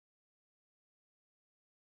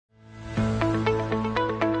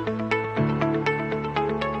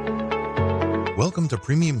Welcome to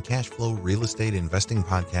Premium Cash Flow Real Estate Investing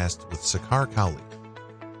Podcast with Sakar Cowley.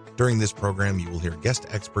 During this program, you will hear guest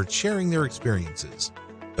experts sharing their experiences,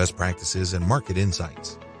 best practices, and market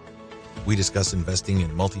insights. We discuss investing in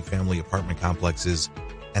multifamily apartment complexes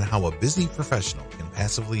and how a busy professional can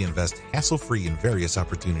passively invest hassle-free in various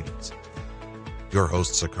opportunities. Your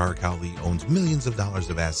host, Sakar Cowley, owns millions of dollars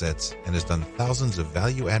of assets and has done thousands of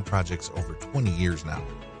value-add projects over 20 years now.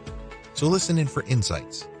 So listen in for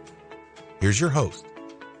insights. Here's your host,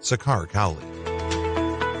 Sakar Cowley.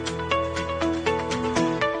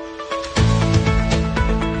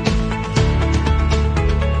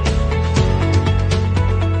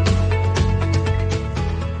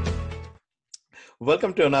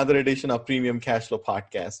 Welcome to another edition of Premium Cash Flow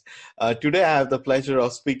Podcast. Today, I have the pleasure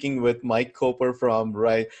of speaking with Mike Koper from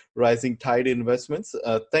Rising Tide Investments.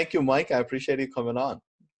 Thank you, Mike. I appreciate you coming on.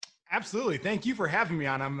 Absolutely. Thank you for having me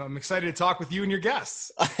on. I'm excited to talk with you and your guests.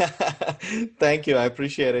 Thank you. I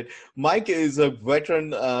appreciate it. Mike is a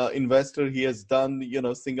veteran investor. He has done,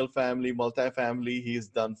 single family, multifamily. He's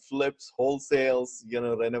done flips, wholesales,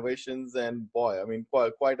 renovations, and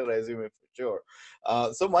quite a resume for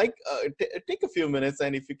sure. So Mike, take a few minutes,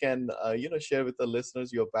 and if you can, share with the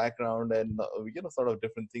listeners your background and, sort of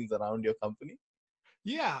different things around your company.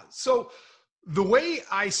 Yeah. So the way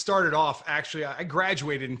I started off, actually, I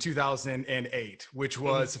graduated in 2008, which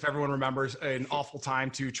was, if everyone remembers, an awful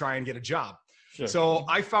time to try and get a job. Sure. So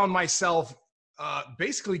I found myself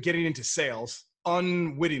basically getting into sales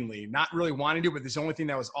unwittingly, not really wanting to, but this only thing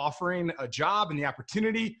that was offering a job and the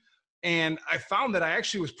opportunity. And I found that I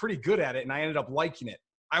actually was pretty good at it, and I ended up liking it.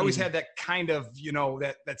 I always had that kind of,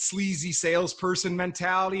 that sleazy salesperson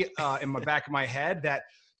mentality in the back of my head that,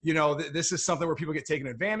 this is something where people get taken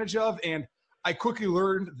advantage of. And I quickly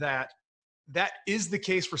learned that that is the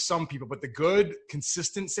case for some people, but the good,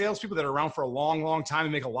 consistent salespeople that are around for a long, long time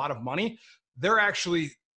and make a lot of money, they're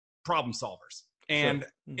actually problem solvers. And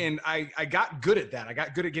I got good at that. I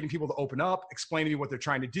got good at getting people to open up, explain to me what they're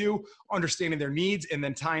trying to do, understanding their needs, and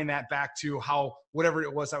then tying that back to how whatever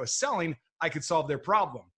it was I was selling, I could solve their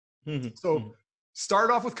problem. So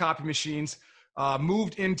started off with copy machines,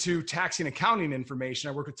 moved into tax and accounting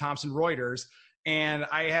information. I worked with Thomson Reuters. And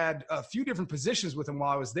I had a few different positions with them while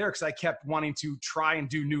I was there because I kept wanting to try and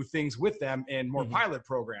do new things with them in more pilot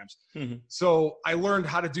programs. So I learned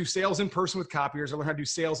how to do sales in person with copiers. I learned how to do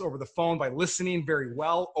sales over the phone by listening very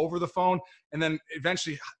well over the phone, and then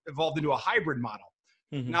eventually evolved into a hybrid model.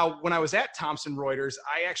 Now, when I was at Thomson Reuters,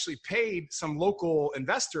 I actually paid some local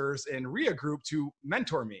investors in RIA Group to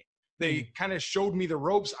mentor me. They kind of showed me the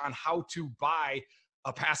ropes on how to buy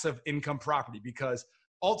a passive income property, because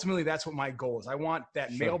ultimately that's what my goal is. I want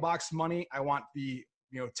that mailbox money. I want the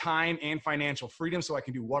time and financial freedom so I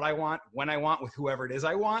can do what I want, when I want, with whoever it is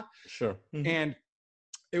I want. And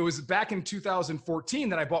it was back in 2014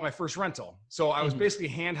 that I bought my first rental. So I was basically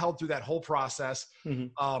handheld through that whole process.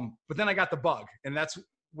 But then I got the bug, and that's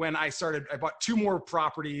when I bought 2 more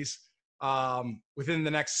properties within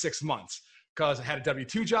the next 6 months. Because I had a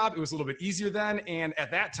W-2 job. It was a little bit easier then. And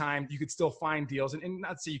at that time, you could still find deals. And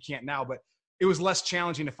not to say you can't now, but it was less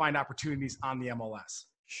challenging to find opportunities on the MLS.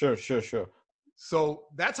 Sure. So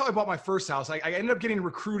that's how I bought my first house. I ended up getting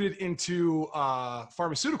recruited into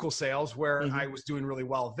pharmaceutical sales, where I was doing really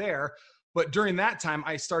well there. But during that time,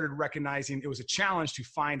 I started recognizing it was a challenge to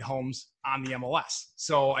find homes on the MLS.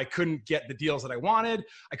 So I couldn't get the deals that I wanted.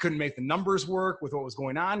 I couldn't make the numbers work with what was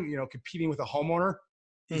going on. Competing with a homeowner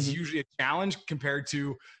is usually a challenge compared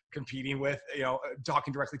to competing with,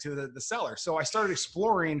 talking directly to the seller. So I started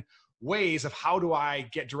exploring ways of how do I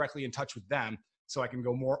get directly in touch with them so I can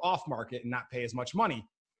go more off market and not pay as much money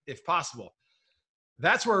if possible.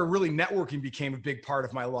 That's where really networking became a big part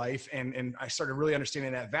of my life. And I started really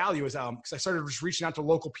understanding that value because I started just reaching out to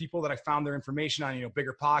local people that I found their information on,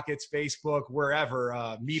 Bigger Pockets, Facebook, wherever,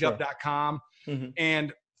 meetup.com.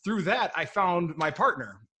 And through that, I found my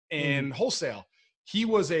partner in wholesale. He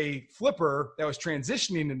was a flipper that was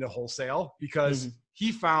transitioning into wholesale because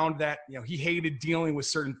he found that, he hated dealing with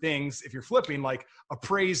certain things if you're flipping, like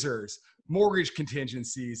appraisers, mortgage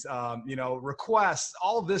contingencies, requests,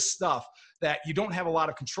 all this stuff that you don't have a lot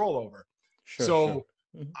of control over.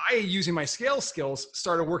 I, using my scale skills,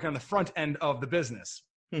 started working on the front end of the business.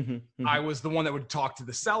 I was the one that would talk to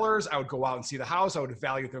the sellers. I would go out and see the house. I would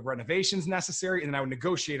evaluate the renovations necessary, and then I would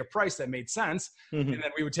negotiate a price that made sense. And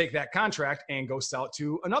then we would take that contract and go sell it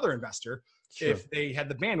to another investor if they had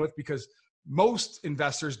the bandwidth, because most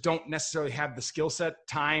investors don't necessarily have the skill set,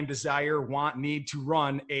 time, desire, want, need to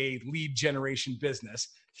run a lead generation business.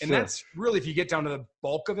 And that's really, if you get down to the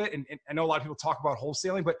bulk of it, and I know a lot of people talk about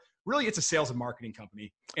wholesaling, but really it's a sales and marketing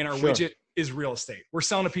company. And our widget is real estate. We're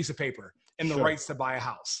selling a piece of paper. and the Sure. rights to buy a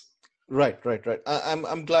house. Right.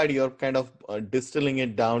 I'm glad you're kind of distilling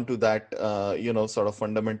it down to that, sort of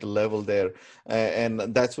fundamental level there, and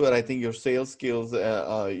that's where I think your sales skills,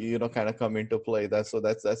 kind of come into play.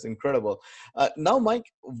 That's incredible. Now,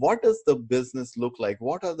 Mike, what does the business look like?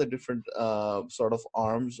 What are the different sort of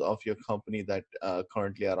arms of your company that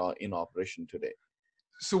currently are in operation today?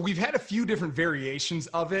 So we've had a few different variations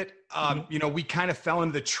of it. We kind of fell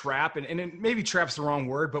into the trap, and maybe trap's the wrong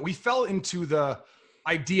word, but we fell into the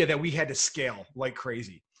idea that we had to scale like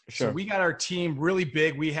crazy. Sure. So we got our team really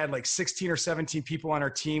big. We had like 16 or 17 people on our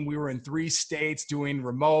team. We were in 3 states doing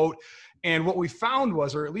remote. And what we found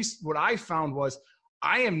was, or at least what I found was,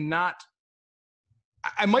 I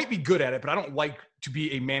might be good at it, but I don't like to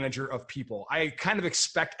be a manager of people. I kind of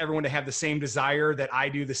expect everyone to have the same desire that I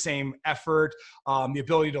do, the same effort, the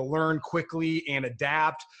ability to learn quickly and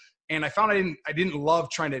adapt. And I found I didn't love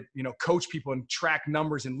trying to, coach people and track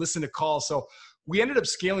numbers and listen to calls. So we ended up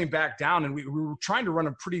scaling back down, and we were trying to run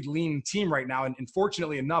a pretty lean team right now. And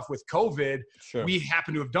fortunately enough, with COVID, Sure. we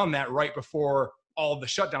happened to have done that right before all of the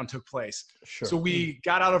shutdown took place. Sure. So we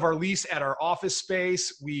got out of our lease at our office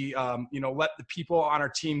space. We, let the people on our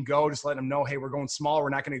team go, just let them know, hey, we're going small. We're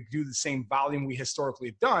not going to do the same volume we historically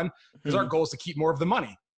have done, because our goal is to keep more of the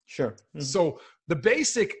money. Sure. So the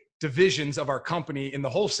basic divisions of our company in the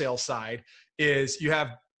wholesale side is you have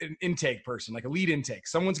an intake person, like a lead intake.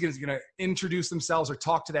 Someone's going to introduce themselves or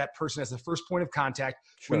talk to that person as the first point of contact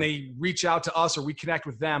when they reach out to us or we connect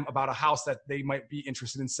with them about a house that they might be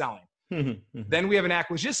interested in selling. Then we have an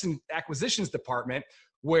acquisitions department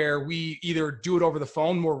where we either do it over the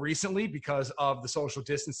phone more recently because of the social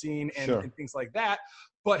distancing and things like that.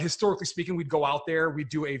 But historically speaking, we'd go out there, we'd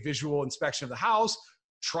do a visual inspection of the house,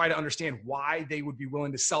 try to understand why they would be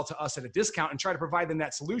willing to sell to us at a discount, and try to provide them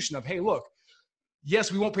that solution of, hey, look,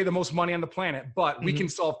 yes, we won't pay the most money on the planet, but we can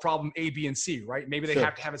solve problem A, B, and C, right? Maybe they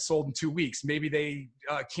have to have it sold in 2 weeks. Maybe they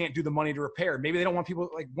can't do the money to repair. Maybe they don't want people,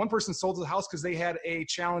 like one person sold the house because they had a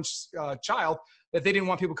challenged child that they didn't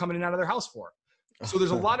want people coming in and out of their house for. So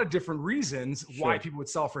there's a lot of different reasons why people would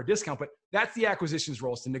sell for a discount, but that's the acquisitions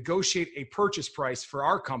role, is to negotiate a purchase price for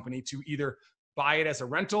our company to either buy it as a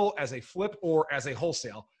rental, as a flip, or as a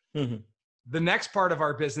wholesale. The next part of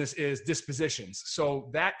our business is dispositions. So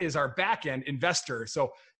that is our back end investor.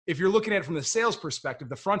 So if you're looking at it from the sales perspective,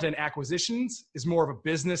 the front end acquisitions is more of a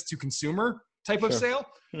business to consumer type of sale,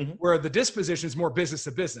 where the disposition is more business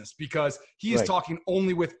to business, because he is talking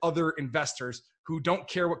only with other investors who don't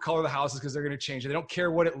care what color the house is because they're going to change it. They don't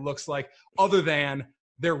care what it looks like other than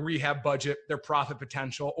their rehab budget, their profit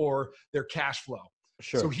potential, or their cash flow.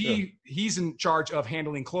 So he's in charge of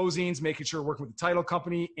handling closings, making sure we're working with the title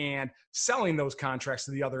company and selling those contracts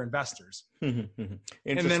to the other investors. And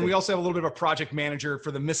then we also have a little bit of a project manager for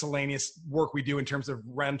the miscellaneous work we do in terms of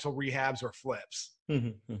rental rehabs or flips.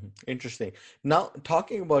 Interesting. Now,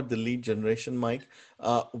 talking about the lead generation, Mike,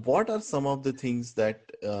 what are some of the things that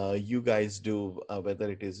you guys do, whether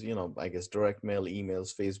it is, I guess, direct mail,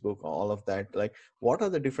 emails, Facebook, all of that? Like, what are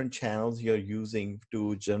the different channels you're using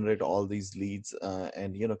to generate all these leads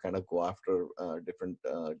and, kind of go after different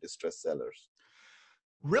distressed sellers?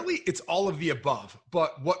 Really, it's all of the above.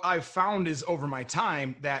 But what I've found is over my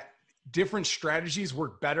time that different strategies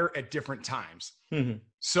work better at different times.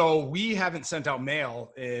 So we haven't sent out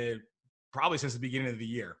mail probably since the beginning of the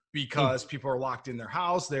year because people are locked in their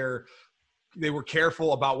house. They were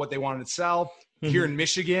careful about what they wanted to sell. Here in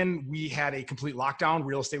Michigan, we had a complete lockdown.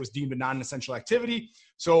 Real estate was deemed a non-essential activity.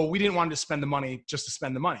 So we didn't want to spend the money just to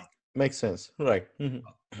spend the money. Makes sense. Right.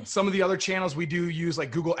 Some of the other channels we do use, like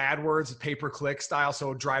Google AdWords, pay-per-click style.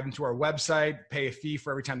 So drive them to our website, pay a fee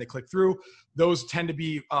for every time they click through. Those tend to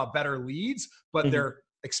be better leads, but they're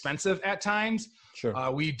expensive at times.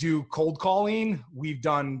 We do cold calling. We've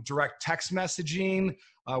done direct text messaging.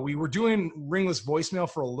 We were doing ringless voicemail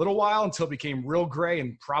for a little while until it became real gray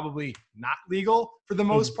and probably not legal for the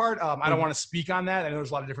most part. I don't want to speak on that. I know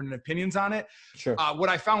there's a lot of different opinions on it. What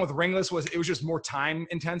I found with ringless was it was just more time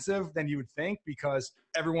intensive than you would think, because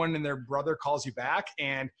everyone and their brother calls you back,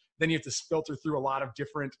 and then you have to filter through a lot of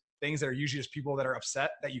different things that are usually just people that are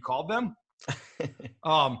upset that you called them.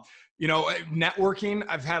 Networking,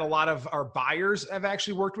 I've had a lot of our buyers have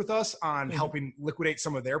actually worked with us on helping liquidate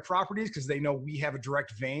some of their properties because they know we have a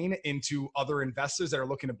direct vein into other investors that are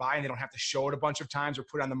looking to buy, and they don't have to show it a bunch of times or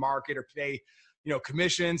put it on the market or pay,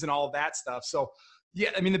 commissions and all of that stuff. So yeah,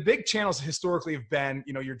 I mean, the big channels historically have been,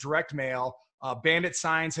 your direct mail. Bandit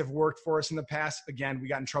signs have worked for us in the past. Again, we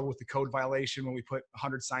got in trouble with the code violation when we put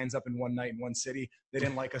 100 signs up in one night in one city. They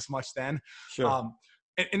didn't like us much then.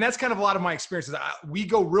 And that's kind of a lot of my experiences. We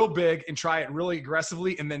go real big and try it really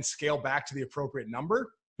aggressively and then scale back to the appropriate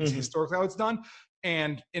number. historically how it's done.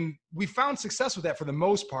 And we found success with that for the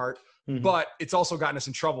most part, Mm-hmm. but it's also gotten us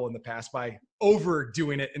in trouble in the past by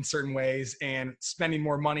overdoing it in certain ways and spending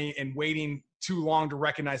more money and waiting too long to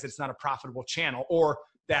recognize that it's not a profitable channel, or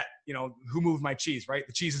that, who moved my cheese, right?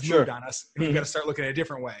 The cheese has moved on us, and we've got to start looking at a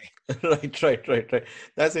different way. Right.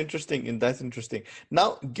 That's interesting. And that's interesting.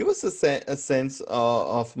 Now, give us a sense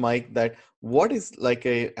of, Mike, that what is like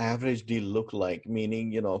a average deal look like?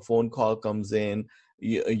 Meaning, a phone call comes in,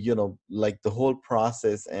 like the whole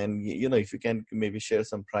process, and if you can maybe share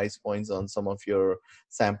some price points on some of your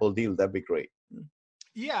sample deal, that'd be great.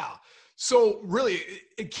 Yeah. So really,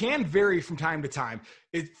 it can vary from time to time.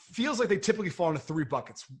 It feels like they typically fall into 3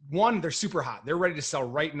 buckets. One, they're super hot. They're ready to sell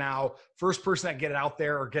right now. First person that get it out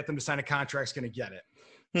there or get them to sign a contract is going to get it.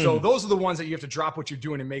 So those are the ones that you have to drop what you're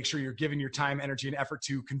doing and make sure you're giving your time, energy, and effort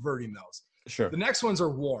to converting those. Sure. The next ones are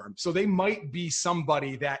warm. So they might be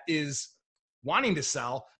somebody that is wanting to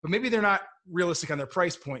sell, but maybe they're not realistic on their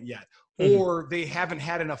price point yet, or they haven't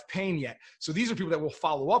had enough pain yet. So these are people that we'll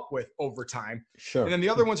follow up with over time. Sure. And then the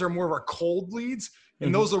other ones are more of our cold leads.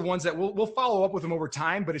 And those are ones that we'll follow up with them over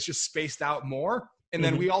time, but it's just spaced out more. And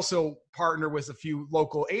then we also partner with a few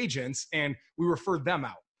local agents and we refer them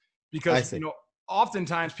out because,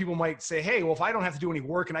 oftentimes people might say, hey, well, if I don't have to do any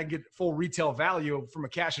work and I get full retail value from a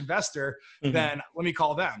cash investor, then let me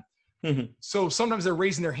call them. So sometimes they're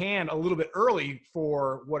raising their hand a little bit early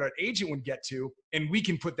for what an agent would get to, and we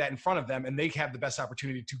can put that in front of them and they have the best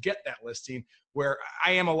opportunity to get that listing. Where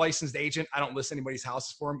I am a licensed agent, I don't list anybody's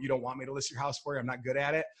houses for them. You don't want me to list your house for you. I'm not good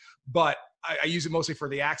at it, but I use it mostly for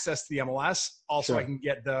the access to the MLS. Also, I can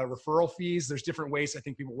get the referral fees. There's different ways I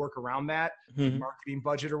think people work around that, marketing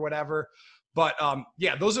budget or whatever. But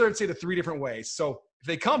those are, I'd say, the 3 different ways. So if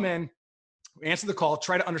they come in, answer the call,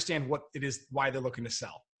 try to understand what it is, why they're looking to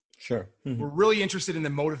sell. Sure. We're really interested in the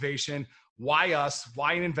motivation. Why us?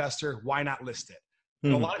 Why an investor? Why not list it?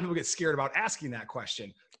 And a lot of people get scared about asking that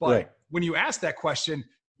question. But when you ask that question,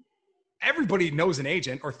 everybody knows an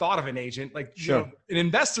agent or thought of an agent. Like, an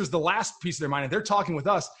investor's the last piece of their mind. And they're talking with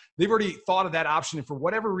us. They've already thought of that option. And for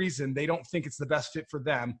whatever reason, they don't think it's the best fit for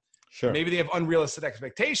them. Sure. Maybe they have unrealistic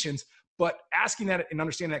expectations, but asking that and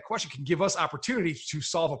understanding that question can give us opportunity to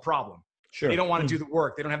solve a problem. Sure. They don't want to do the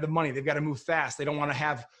work. They don't have the money. They've got to move fast. They don't want to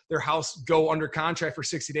have their house go under contract for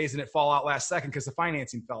 60 days and it fall out last second because the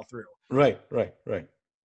financing fell through. Right.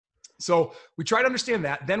 So we try to understand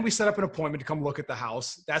that. Then we set up an appointment to come look at the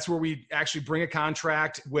house. That's where we actually bring a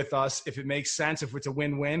contract with us. If it makes sense, if it's a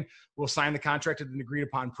win-win, we'll sign the contract at an agreed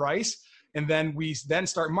upon price. And then we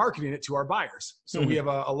start marketing it to our buyers. So we have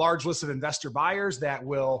a large list of investor buyers that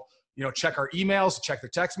will check our emails, check their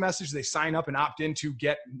text message. They sign up and opt in to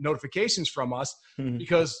get notifications from us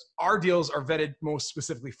because our deals are vetted most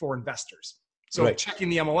specifically for investors. So checking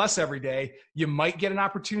the MLS every day, you might get an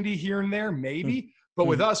opportunity here and there, maybe. But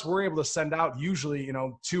with us, we're able to send out usually,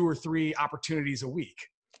 2 or 3 opportunities a week.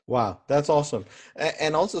 Wow, that's awesome.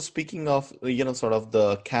 And also speaking of, sort of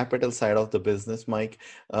the capital side of the business, Mike,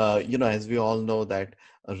 as we all know that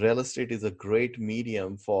real estate is a great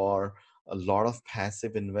medium for a lot of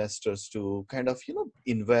passive investors to kind of,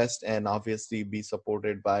 invest and obviously be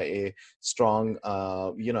supported by a strong,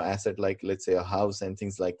 asset like, let's say, a house and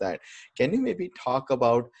things like that. Can you maybe talk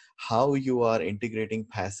about how you are integrating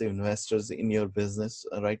passive investors in your business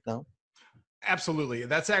right now? Absolutely.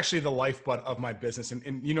 That's actually the lifeblood of my business.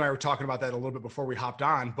 And I were talking about that a little bit before we hopped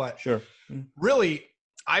on, but really,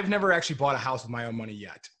 I've never actually bought a house with my own money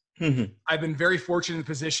yet. I've been very fortunate in the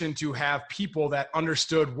position to have people that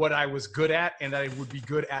understood what I was good at and that I would be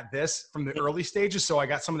good at this from the early stages. So I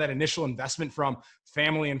got some of that initial investment from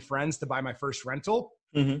family and friends to buy my first rental.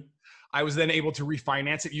 I was then able to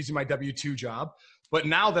refinance it using my W-2 job. But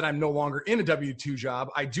now that I'm no longer in a W-2 job,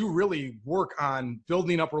 I do really work on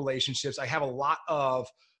building up relationships. I have a lot of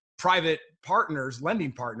private partners,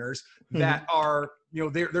 lending partners that are,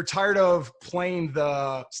 they're tired of playing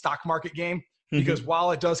the stock market game. Because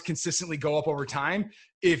while it does consistently go up over time,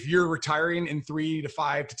 if you're retiring in 3 to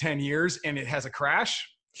 5 to 10 years and it has a crash,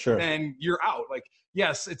 then you're out. Like,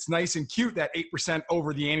 yes, it's nice and cute that 8%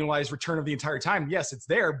 over the annualized return of the entire time. Yes, it's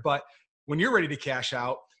there. But when you're ready to cash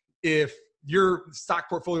out, if your stock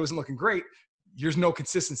portfolio isn't looking great, there's no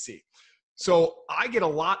consistency. So I get a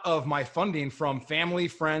lot of my funding from family,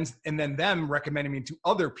 friends, and then them recommending me to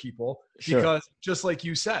other people because just like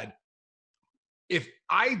you said, if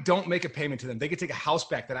I don't make a payment to them, they could take a house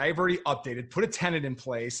back that I've already updated, put a tenant in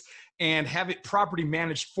place, and have it property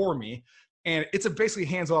managed for me. And it's a basically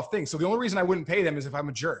hands-off thing. So the only reason I wouldn't pay them is if I'm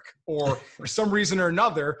a jerk or for some reason or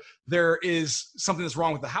another, there is something that's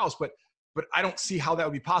wrong with the house. But I don't see how that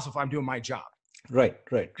would be possible if I'm doing my job.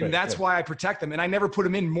 And that's why I protect them. And I never put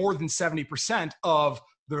them in more than 70% of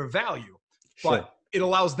their value. Sure. But it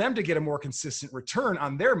allows them to get a more consistent return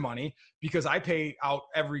on their money because I pay out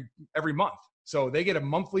every month. So they get a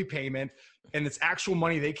monthly payment and it's actual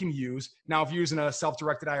money they can use. Now, if you're using a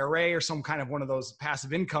self-directed IRA or some kind of one of those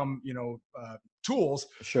passive income, tools,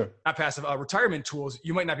 Sure, not passive retirement tools,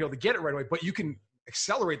 you might not be able to get it right away, but you can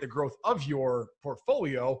accelerate the growth of your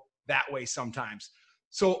portfolio that way sometimes.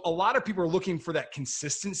 So a lot of people are looking for that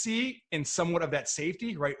consistency and somewhat of that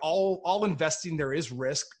safety, right? All investing, there is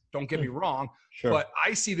risk. Don't get me wrong, sure. but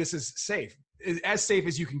I see this as safe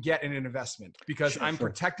as you can get in an investment because I'm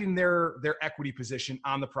protecting their equity position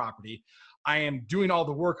on the property. I am doing all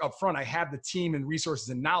the work up front. I have the team and resources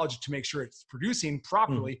and knowledge to make sure it's producing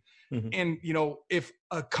properly. And if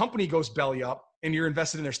a company goes belly up and you're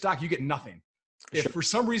invested in their stock, you get nothing. If for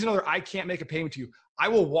some reason or other I can't make a payment to you, I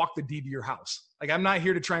will walk the deed to your house. Like, I'm not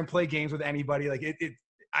here to try and play games with anybody. Like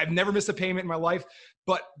I've never missed a payment in my life,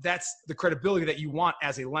 but that's the credibility that you want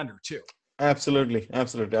as a lender too. Absolutely.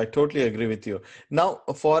 I totally agree with you. Now,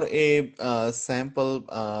 for a sample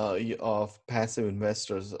of passive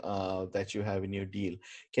investors that you have in your deal,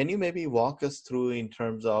 can you maybe walk us through in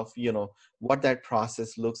terms of, what that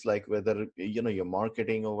process looks like, whether, you're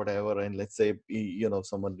marketing or whatever, and let's say,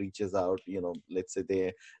 someone reaches out, let's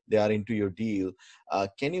say they are into your deal.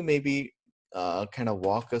 Can you maybe kind of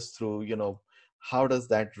walk us through, how does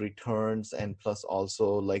that returns, and plus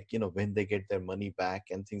also when they get their money back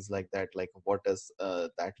and things like that, what does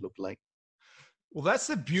that look like? Well, that's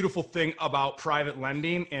the beautiful thing about private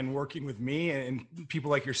lending and working with me and people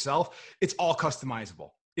like yourself. It's all customizable.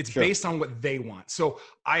 It's based on what they want. So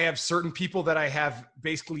I have certain people that I have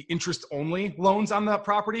basically interest only loans on the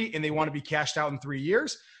property and they want to be cashed out in 3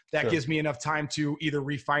 years. That gives me enough time to either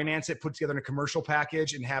refinance it, put together a commercial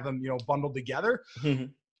package and have them, bundled together.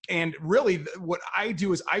 And really what I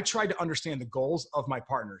do is I try to understand the goals of my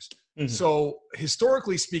partners. So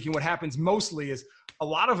historically speaking, what happens mostly is a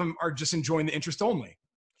lot of them are just enjoying the interest only.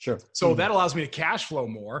 So that allows me to cash flow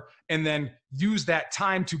more and then use that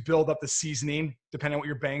time to build up the seasoning, depending on what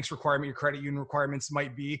your bank's requirement, your credit union requirements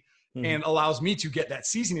might be, and allows me to get that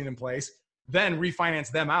seasoning in place, then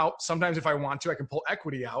refinance them out. Sometimes if I want to, I can pull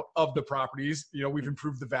equity out of the properties. We've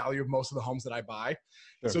improved the value of most of the homes that I buy.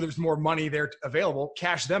 So there's more money there available,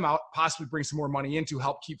 cash them out, possibly bring some more money in to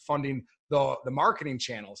help keep funding the marketing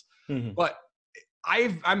channels. But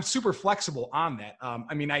I'm super flexible on that.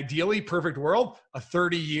 Ideally, perfect world, a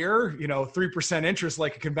 30-year, 3% interest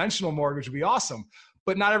like a conventional mortgage would be awesome.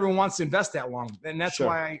 But not everyone wants to invest that long. And that's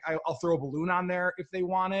why I'll throw a balloon on there if they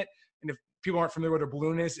want it. And if people aren't familiar with what a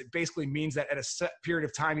balloon is, it basically means that at a set period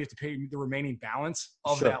of time, you have to pay the remaining balance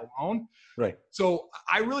of that loan. So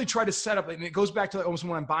I really try to set up, and it goes back to almost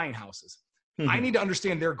when I'm buying houses. I need to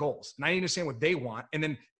understand their goals and I need to understand what they want. And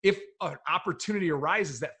then if an opportunity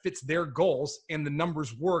arises that fits their goals and the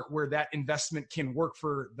numbers work where that investment can work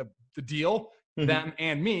for the deal, them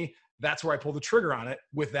and me, that's where I pull the trigger on it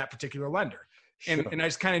with that particular lender. And I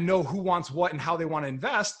just kind of know who wants what and how they want to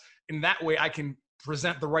invest. And that way I can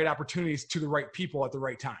present the right opportunities to the right people at the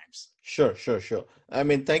right times. Sure.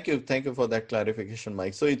 Thank you for that clarification,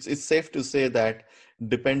 Mike. So it's safe to say that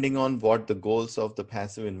depending on what the goals of the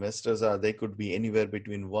passive investors are, they could be anywhere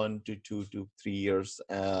between 1 to 2 to 3 years,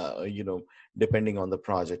 depending on the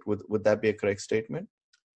project. Would that be a correct statement?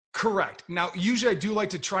 Correct. Now, usually I do like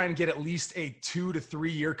to try and get at least a 2 to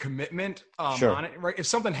 3 year commitment on it, right? If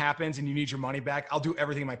something happens and you need your money back, I'll do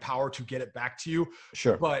everything in my power to get it back to you.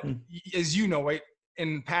 But as you know, right,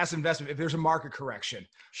 in passive investment, if there's a market correction,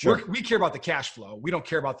 we care about the cash flow. We don't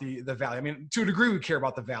care about the value. To a degree, we care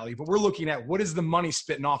about the value, but we're looking at what is the money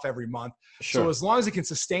spitting off every month. So as long as it can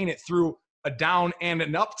sustain it through a down and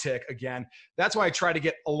an uptick again, that's why I try to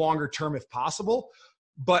get a longer term if possible.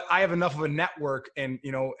 But I have enough of a network and,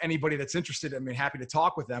 anybody that's interested, happy to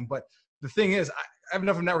talk with them. But the thing is, I have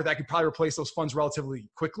enough of a network that I could probably replace those funds relatively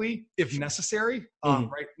quickly if necessary,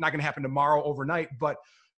 right? Not going to happen tomorrow, overnight, but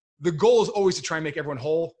the goal is always to try and make everyone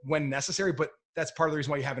whole when necessary, but that's part of the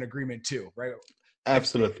reason why you have an agreement too, right?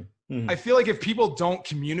 Absolutely. I feel like if people don't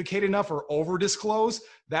communicate enough or over disclose,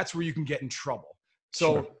 that's where you can get in trouble.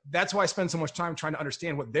 So that's why I spend so much time trying to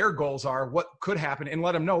understand what their goals are, what could happen, and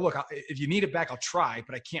let them know, look, if you need it back, I'll try,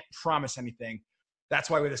 but I can't promise anything.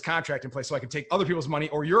 That's why we have this contract in place, so I can take other people's money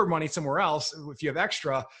or your money somewhere else, if you have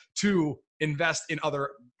extra, to invest in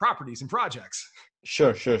other properties and projects.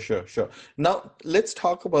 Sure. Now let's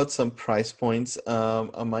talk about some price points,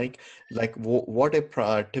 Mike. Like what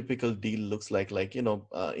a typical deal looks like,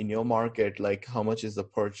 in your market. Like how much is the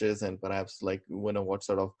purchase, and perhaps what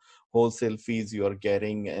sort of wholesale fees you are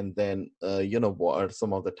getting, and then what are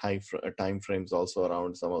some of the time frames also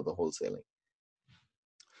around some of the wholesaling?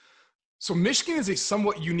 So Michigan is a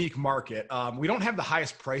somewhat unique market. We don't have the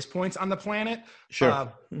highest price points on the planet,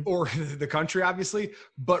 Sure. or the country, obviously.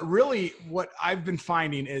 But really, what I've been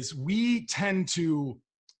finding is we tend to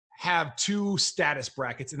have two status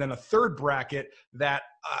brackets and then a third bracket that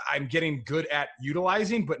I'm getting good at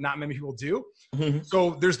utilizing, but not many people do. Mhm.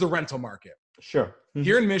 So there's the rental market. Sure.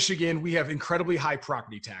 Here in Michigan, we have incredibly high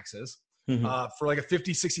property taxes. Mhm. For like a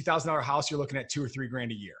 $50,000-$60,000 house, you're looking at $2,000 or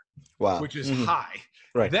 $3,000 a year, Wow. which is Mhm. high.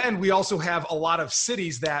 Right. Then we also have a lot of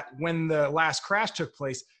cities that when the last crash took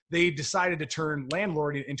place, they decided to turn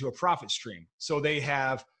landlording into a profit stream. So they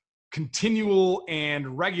have continual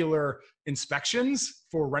and regular inspections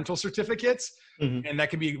for rental certificates. Mhm. And that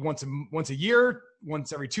can be once a year,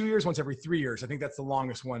 once every 2 years, once every 3 years. I think that's the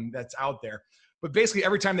longest one that's out there. But basically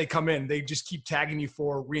every time they come in, they just keep tagging you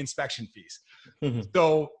for reinspection fees. Mhm.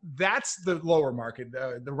 So that's the lower market,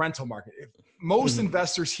 the rental market. Most Mhm.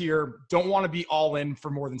 investors here don't want to be all in for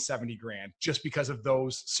more than 70 grand just because of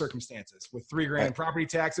those circumstances. With 3 grand in property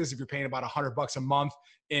taxes, if you're paying about $100 a month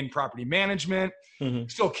in property management, Mhm.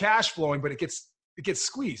 still cash flowing, but it gets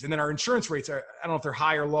squeezed. And then our insurance rates are, I don't know if they're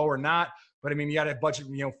high or low or not, but I mean, you got to budget,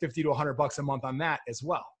 $50 to $100 a month on that as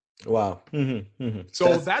well. Wow. Mhm. Mhm.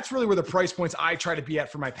 So that's really where the price points I try to be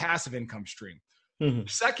at for my passive income stream. Mhm.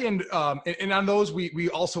 Second, and on those, we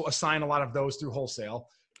also assign a lot of those through wholesale.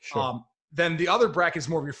 Sure. Then the other bracket is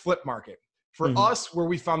more of your flip market. For Mhm. us, where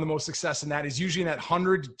we found the most success in that is usually in that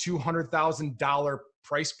 $100,000 to $200,000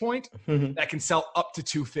 price point Mhm. that can sell up to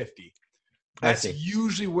 $250,000. I That's see.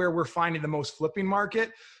 usually where we're finding the most flipping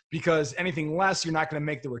market, because anything less, you're not going to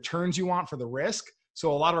make the returns you want for the risk.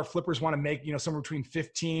 So a lot of our flippers want to make, somewhere between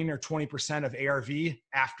 15 or 20% of ARV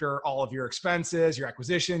after all of your expenses, your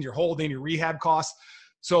acquisitions, your holding, your rehab costs.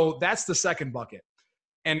 So that's the second bucket.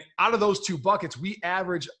 And out of those two buckets, we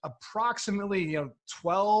average approximately,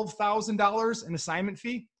 $12,000 in assignment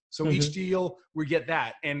fee. So Mhm. each deal, we get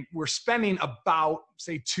that. And we're spending about,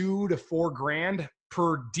 say, $2,000 to $4,000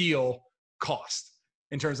 per deal cost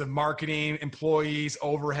in terms of marketing, employees,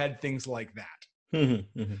 overhead, things like that. Mhm.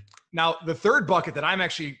 Mhm. Now, the third bucket that I'm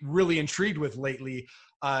actually really intrigued with lately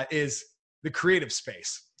is the creative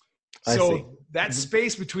space. I see. So that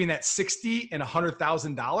space between that $60,000 and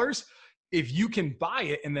 $100,000, if you can buy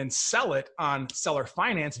it and then sell it on seller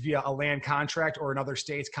finance via a land contract or another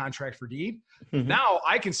state's contract for deed, Mhm. now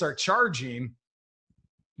I can start charging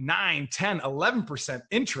 9, 10, 11%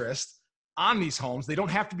 interest on these homes. They don't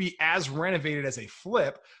have to be as renovated as a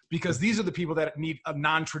flip, because these are the people that need a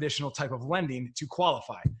non-traditional type of lending to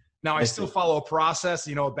qualify. Now, I still follow a process,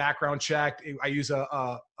 a background check. I use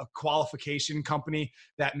a qualification company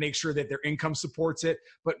that makes sure that their income supports it.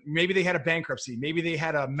 But maybe they had a bankruptcy. Maybe they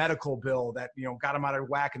had a medical bill that, got them out of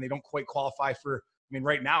whack and they don't quite qualify for,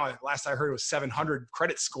 right now, last I heard it was 700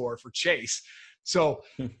 credit score for Chase. So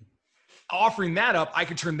offering that up, I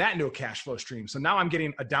can turn that into a cash flow stream. So now I'm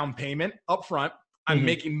getting a down payment up front. I'm Mhm.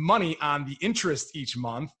 making money on the interest each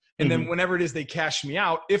month. And then whenever it is they cash me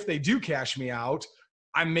out, if they do cash me out,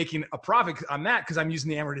 I'm making a profit on that because I'm using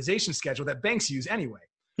the amortization schedule that banks use anyway.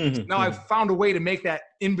 Mhm. Now I've found a way to make that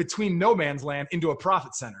in between no man's land into a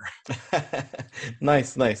profit center.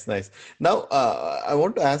 Nice, nice, nice. Now, I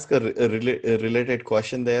want to ask a related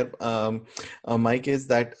question there, Mike, is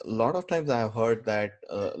that a lot of times I've heard that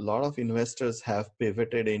a lot of investors have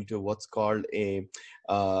pivoted into what's called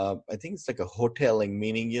I think it's like a hoteling,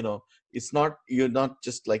 meaning, you're not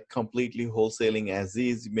just like completely wholesaling as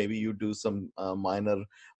is. Maybe you do some minor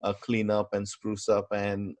cleanup and spruce up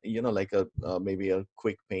and, like maybe a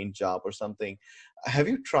quick paint job or something. Have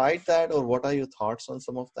you tried that, or what are your thoughts on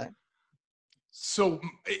some of that? So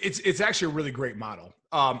it's actually a really great model.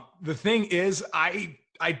 The thing is, I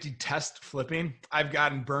detest flipping. I've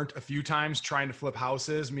gotten burnt a few times trying to flip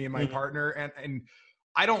houses, me and my partner, and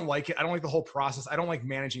I don't like it. I don't like the whole process. I don't like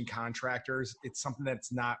managing contractors. It's something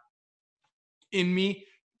that's not in me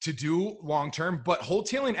to do long term. But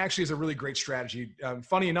wholesaling actually is a really great strategy.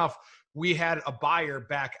 Funny enough, we had a buyer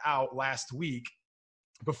back out last week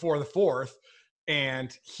before the 4th,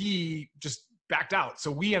 and he just backed out.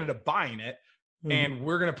 So we ended up buying it, and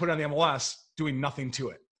we're going to put it on the MLS, doing nothing to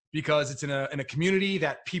it, because it's in a community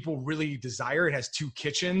that people really desire. It has 2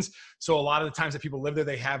 kitchens. So a lot of the times that people live there,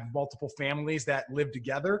 they have multiple families that live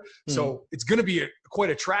together. So it's going to be quite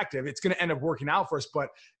attractive. It's going to end up working out for us. But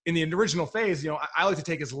in the original phase, I like to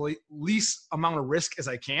take as least amount of risk as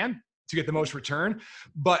I can to get the most return.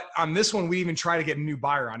 But on this one, we even try to get a new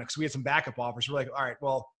buyer on it because we had some backup offers. We're like, all right,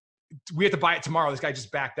 well, we had to buy it tomorrow. This guy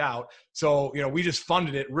just backed out. So, we just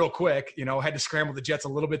funded it real quick, had to scramble the jets a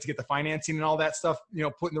little bit to get the financing and all that stuff,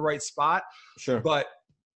 put in the right spot. Sure. But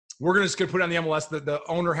we're just going to put it on the MLS. The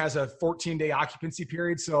owner has a 14-day occupancy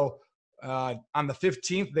period. So on the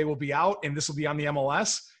 15th, they will be out, and this will be on the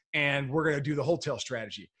MLS, and we're going to do the wholesale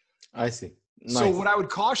strategy. I see. Nice. So what I would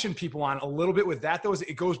caution people on a little bit with that, though, is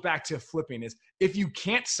it goes back to flipping. Is if you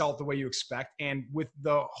can't sell it the way you expect, and with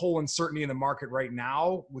the whole uncertainty in the market right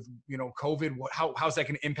now with, COVID, how's that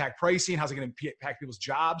going to impact pricing? How's it going to impact people's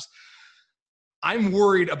jobs? I'm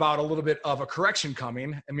worried about a little bit of a correction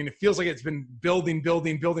coming. I mean, it feels like it's been building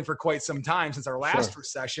for quite some time since our last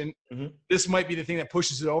recession. Mm-hmm. This might be the thing that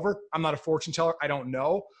pushes it over. I'm not a fortune teller. I don't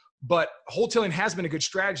know. But wholesaling has been a good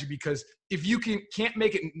strategy, because if you can't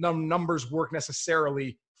make it numbers work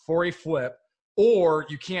necessarily for a flip, or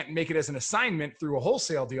you can't make it as an assignment through a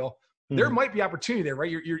wholesale deal, there might be opportunity there,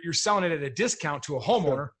 right? You're selling it at a discount to a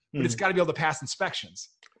homeowner, but it's got to be able to pass inspections.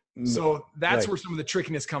 So that's where some of the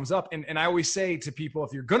trickiness comes up. And I always say to people,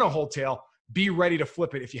 if you're going to wholesale, be ready to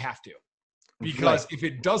flip it if you have to. Because if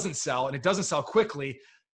it doesn't sell, and it doesn't sell quickly,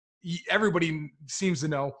 everybody seems to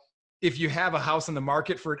know, if you have a house on the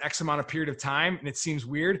market for an X amount of period of time and it seems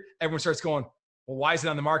weird, everyone starts going, well, why is it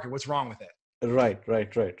on the market? What's wrong with it? Right.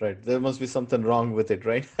 There must be something wrong with it,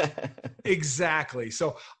 right? Exactly.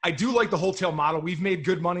 So I do like the wholesale model. We've made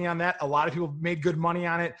good money on that. A lot of people made good money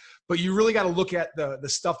on it, but you really got to look at the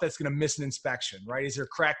stuff that's going to miss an inspection, right? Is there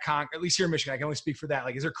cracked concrete? At least here in Michigan, I can only speak for that.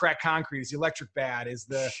 Like, is there cracked concrete? Is the electric bad? Is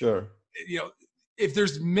the, if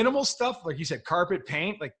there's minimal stuff, like you said, carpet,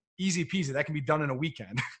 paint, like, easy peasy, that can be done in a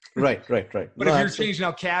weekend. Right. But if you're changing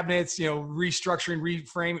out cabinets, restructuring,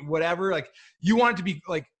 reframing, whatever, like, you want it to be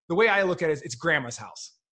like, the way I look at it is it's grandma's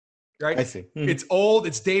house, right? I see. Mm-hmm. It's old,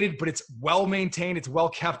 it's dated, but it's well maintained, it's well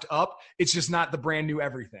kept up. It's just not the brand new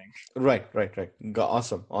everything. Right.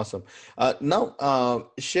 Awesome.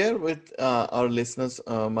 Now, share with our listeners,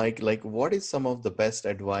 Mike, like, what is some of the best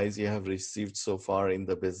advice you have received so far in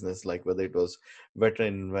the business, like whether it was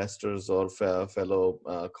veteran investors or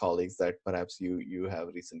fellow colleagues that perhaps you have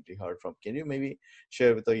recently heard from? Can you maybe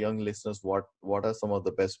share with the young listeners what are some of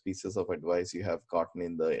the best pieces of advice you have gotten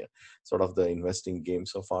in the sort of the investing game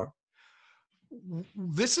so far?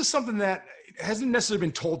 This is something that hasn't necessarily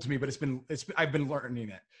been told to me, but I've been learning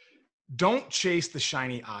it. Don't chase the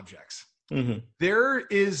shiny objects. Mm-hmm. There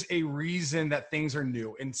is a reason that things are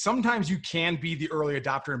new. And sometimes you can be the early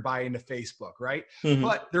adopter and buy into Facebook, right? Mm-hmm.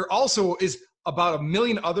 But there also is about a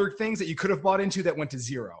million other things that you could have bought into that went to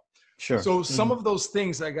zero. Sure. So some of those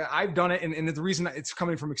things, like, I've done it. And the reason it's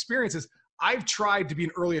coming from experience is I've tried to be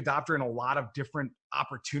an early adopter in a lot of different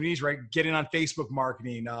opportunities, right? Getting on Facebook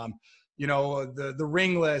marketing, the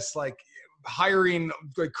ring list, like hiring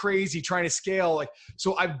like crazy, trying to scale. Like,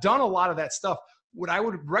 so I've done a lot of that stuff. What I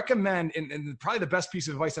would recommend, and probably the best piece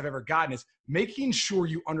of advice I've ever gotten, is making sure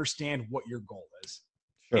you understand what your goal is.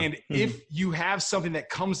 Sure. And if you have something that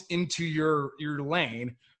comes into your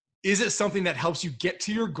lane, is it something that helps you get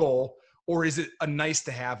to your goal, or is it a nice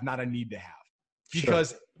to have, not a need to have?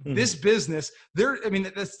 Because this business,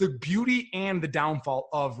 that's the beauty and the downfall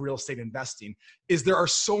of real estate investing, is there are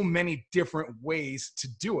so many different ways to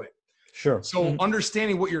do it. Sure. So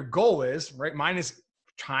understanding what your goal is, right? Mine is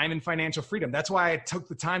time and financial freedom. That's why I took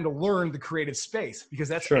the time to learn the creative space, because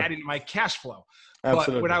that's adding to my cash flow.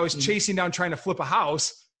 Absolutely. But when I was chasing down trying to flip a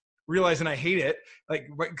house, realizing I hate it,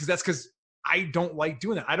 because I don't like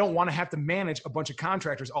doing that. I don't want to have to manage a bunch of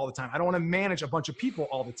contractors all the time. I don't want to manage a bunch of people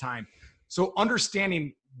all the time. So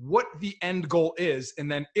understanding what the end goal is, and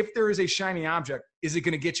then if there is a shiny object, is it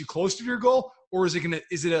going to get you close to your goal, or is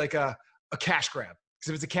it like a cash grab? Because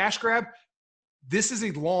if it's a cash grab, this is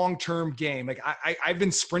a long-term game. Like, I've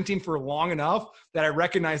been sprinting for long enough that I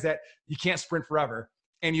recognize that you can't sprint forever,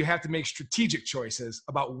 and you have to make strategic choices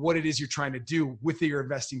about what it is you're trying to do with your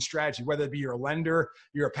investing strategy, whether it be you're a lender,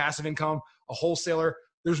 you're a passive income, a wholesaler.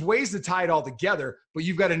 There's ways to tie it all together, but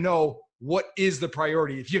you've got to know what is the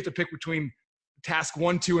priority. If you have to pick between task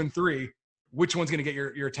 1, 2, and 3, which one's going to get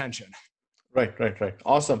your attention? Right.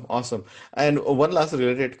 Awesome. And one last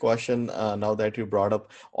related question, now that you brought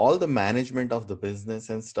up all the management of the business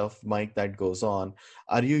and stuff, Mike, that goes on,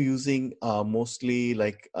 are you using mostly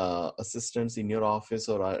like assistants in your office,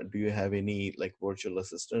 or do you have any like virtual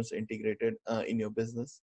assistants integrated in your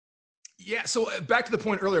business? Yeah. So back to the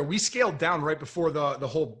point earlier, we scaled down right before the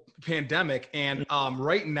whole pandemic. And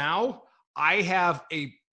right now I have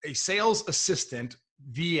a sales assistant,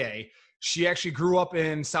 VA. She actually grew up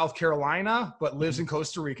in South Carolina, but lives in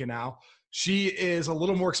Costa Rica now. She is a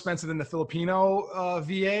little more expensive than the Filipino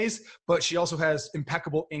VAs, but she also has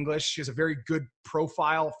impeccable English. She has a very good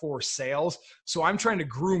profile for sales. So I'm trying to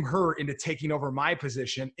groom her into taking over my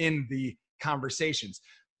position in the conversations.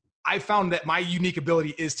 I found that my unique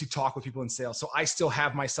ability is to talk with people in sales. So I still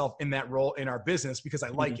have myself in that role in our business because I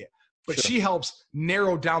like it. But she helps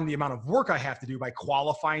narrow down the amount of work I have to do by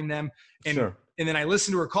qualifying them. And then I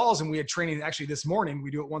listen to her calls, and we had training actually this morning.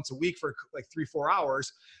 We do it once a week for like 3-4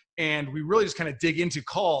 hours. And we really just kind of dig into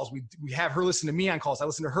calls. We have her listen to me on calls. I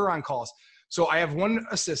listen to her on calls. So I have one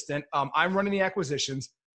assistant. I'm running the acquisitions.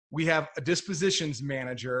 We have a dispositions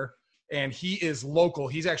manager, and he is local.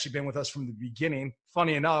 He's actually been with us from the beginning.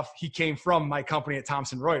 Funny enough, he came from my company at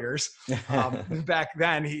Thomson Reuters. Back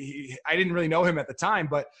then, I didn't really know him at the time,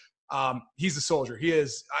 but he's a soldier. He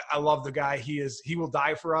is. I love the guy. He will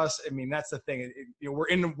die for us. I mean, that's the thing. We're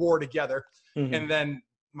in the war together. And then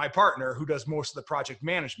my partner, who does most of the project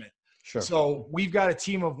management. So we've got a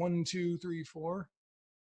team of 4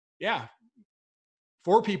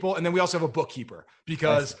 people. And then we also have a bookkeeper,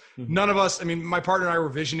 because none of us, I mean, my partner and I were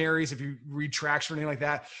visionaries. If you read tracks or anything like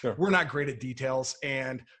that, we're not great at details.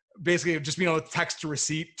 And basically just being able to text to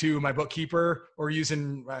receipt to my bookkeeper, or I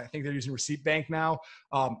think they're using Receipt Bank now.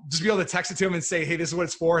 Just be able to text it to him and say, hey, this is what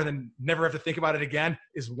it's for, and then never have to think about it again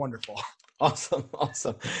is wonderful.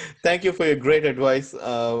 Awesome. Thank you for your great advice,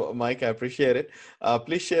 Mike. I appreciate it.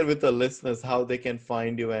 Please share with the listeners how they can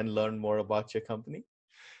find you and learn more about your company.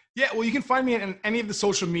 Yeah, well, you can find me on any of the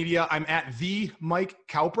social media. I'm at the Mike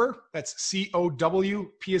Cowper. That's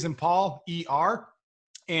COWP as in Paul, ER.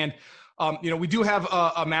 And we do have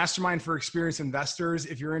a mastermind for experienced investors.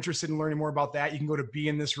 If you're interested in learning more about that, you can go to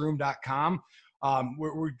beinthisroom.com.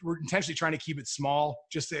 We're intentionally trying to keep it small,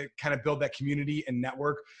 just to kind of build that community and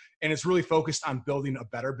network. And it's really focused on building a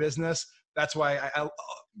better business. That's why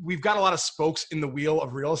we've got a lot of spokes in the wheel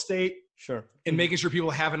of real estate. And making sure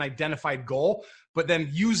people have an identified goal, but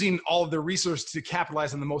then using all of their resources to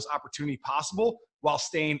capitalize on the most opportunity possible while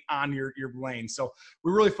staying on your lane. So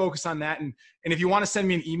we're really focused on that. And if you want to send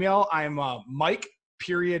me an email, I'm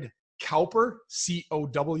Mike.Cowper, COWPER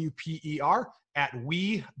at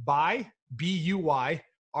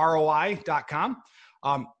BuyROI.com.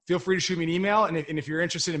 Feel free to shoot me an email. And if you're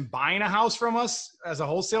interested in buying a house from us as a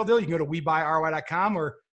wholesale deal, you can go to WeBuyROI.com,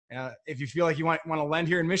 or if you feel like you want to lend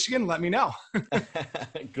here in Michigan, let me know.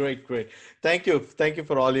 Great. Thank you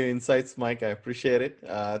for all your insights, Mike. I appreciate it.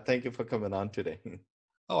 Thank you for coming on today.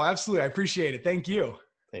 Oh, absolutely. I appreciate it. Thank you.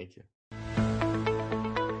 Thank you.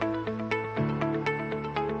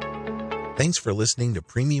 Thanks for listening to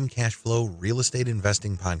Premium Cashflow Real Estate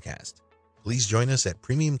Investing Podcast. Please join us at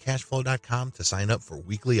premiumcashflow.com to sign up for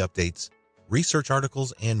weekly updates, research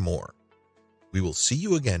articles, and more. We will see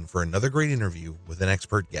you again for another great interview with an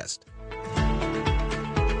expert guest.